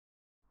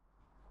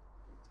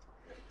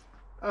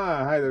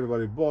Hi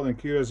everybody,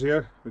 Bald&curious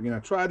here. We're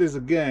gonna try this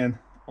again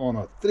on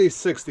a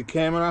 360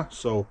 camera,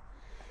 so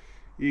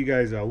you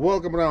guys are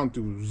welcome around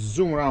to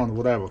zoom around,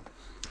 whatever.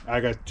 I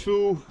got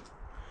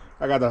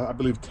I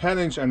believe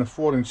 10-inch and a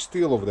 4-inch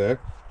steel over there,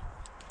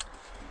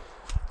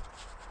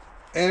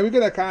 and we're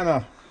gonna kind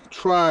of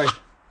try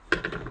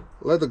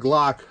let the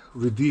Glock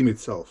redeem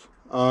itself.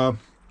 I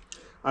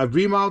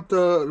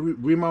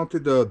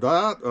remounted the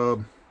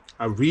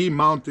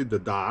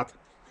dot.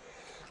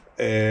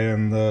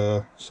 And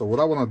so what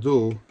I want to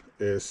do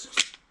is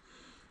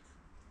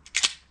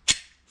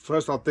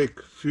first I'll take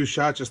a few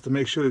shots just to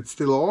make sure it's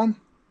still on,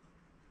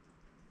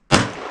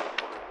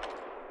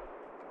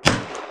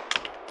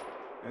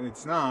 and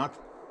it's not,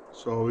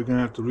 so we're gonna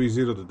have to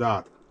re-zero the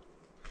dot.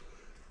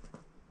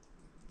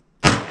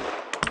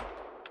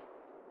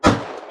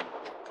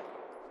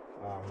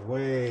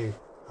 Way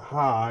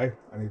high,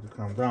 I need to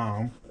come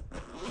down.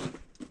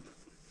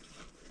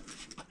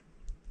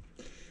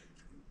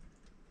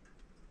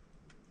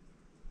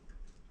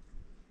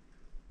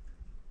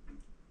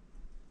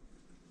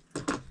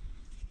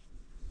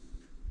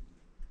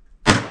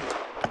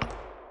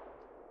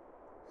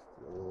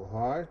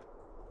 High.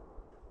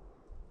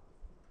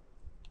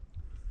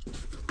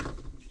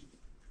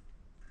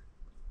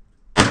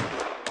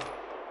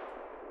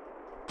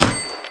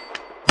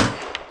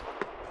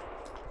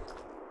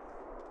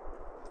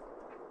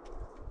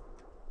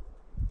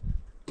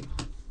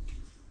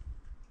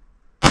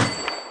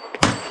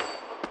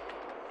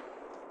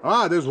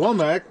 There's one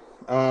mag.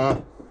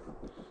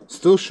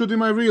 Still shooting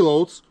my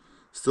reloads.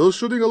 Still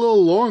shooting a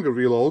little longer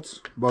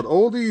reloads, but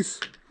all these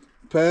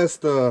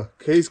past the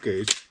case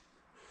gauge.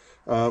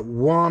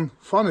 One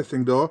funny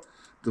thing though,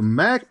 the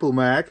Magpul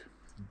mag,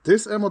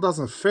 this ammo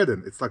doesn't fit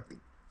in. It's like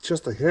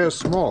just a hair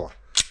smaller.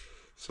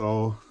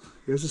 So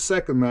here's the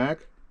second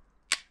mag.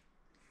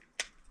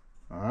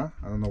 I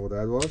don't know what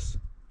that was.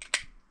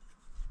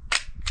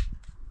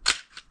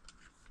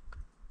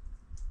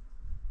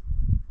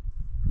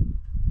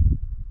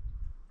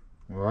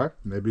 Alright,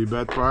 maybe a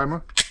bad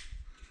primer.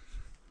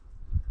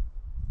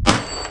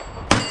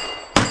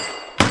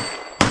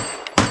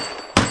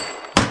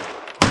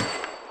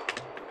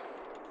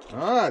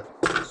 Alright,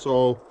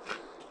 so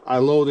I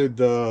loaded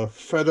the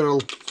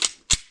Federal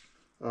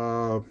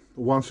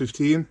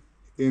 115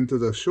 into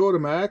the shorter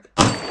mag.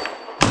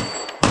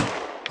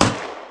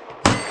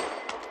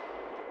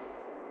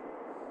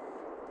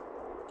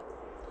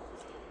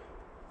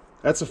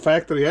 That's a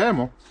factory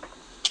ammo.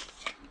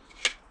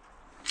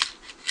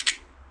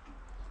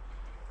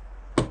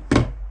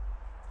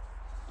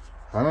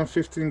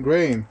 $115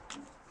 grain.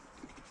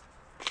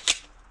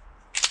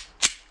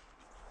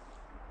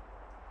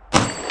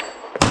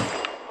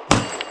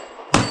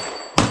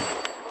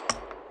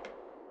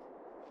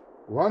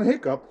 One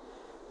hiccup.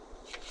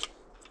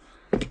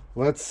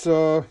 Let's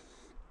try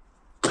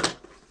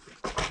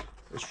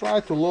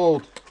to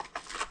load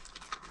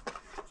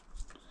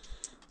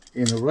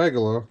in a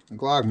regular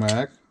Glock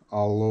mag.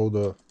 I'll load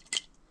the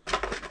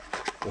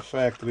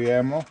factory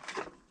ammo.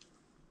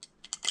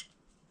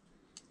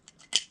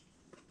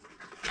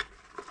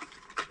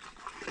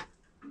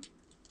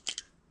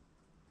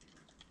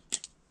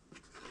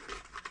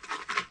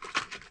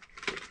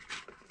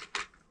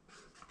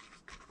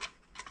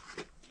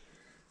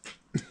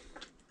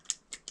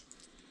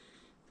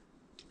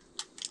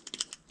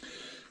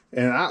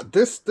 And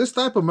this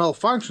type of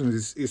malfunction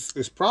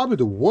is probably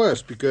the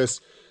worst, because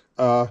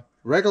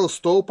regular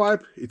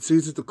stovepipe, it's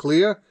easy to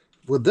clear.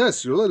 With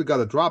this, you really got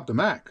to drop the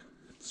mag.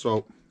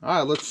 So,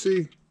 alright, let's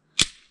see.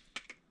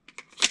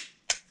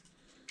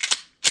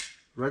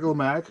 Regular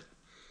mag,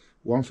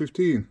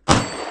 115.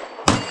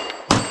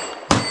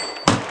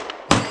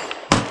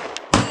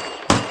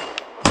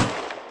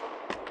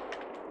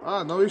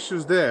 No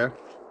issues there.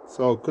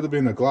 So it could have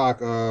been a Glock,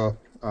 a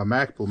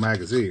Magpul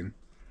magazine.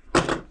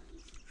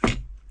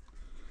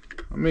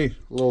 Let me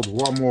load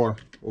one more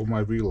of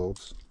my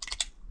reloads.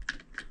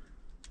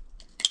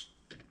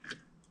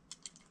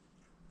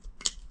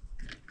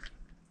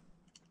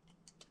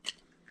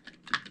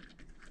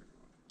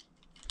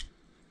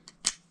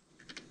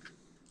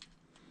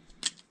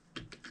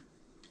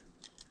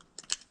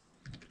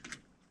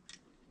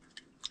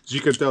 As you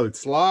can tell,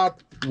 it's a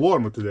lot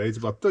warmer today. It's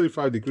about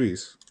 35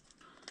 degrees.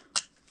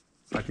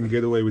 I can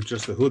get away with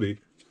just a hoodie.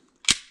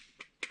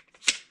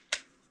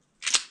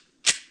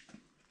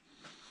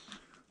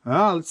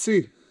 Let's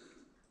see.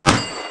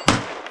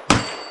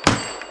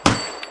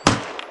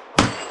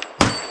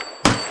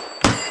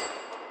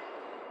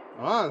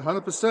 Alright,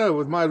 100%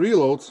 with my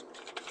reloads.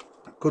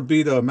 Could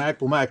be the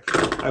Magpul mag.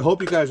 I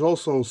hope you guys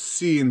also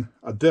seen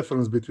a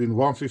difference between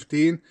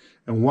 115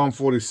 and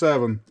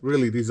 147.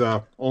 Really, these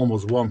are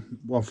almost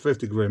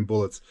 150 grain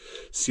bullets.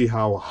 See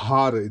how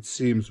harder it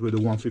seems with the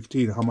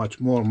 115, how much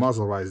more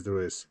muzzle rise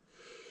there is.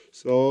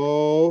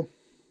 So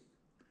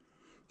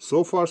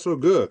far so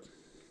good.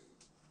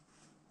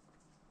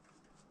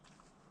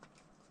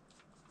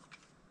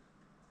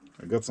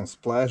 I got some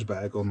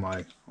splashback on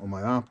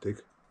my optic,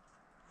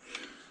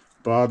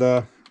 but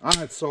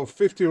alright, so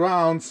 50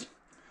 rounds.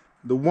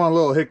 The one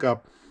little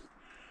hiccup,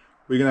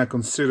 we're gonna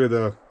consider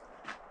the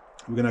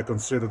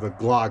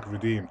Glock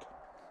redeemed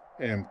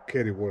and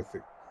carry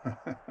worthy.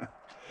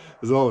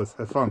 As always,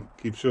 have fun,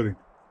 keep shooting.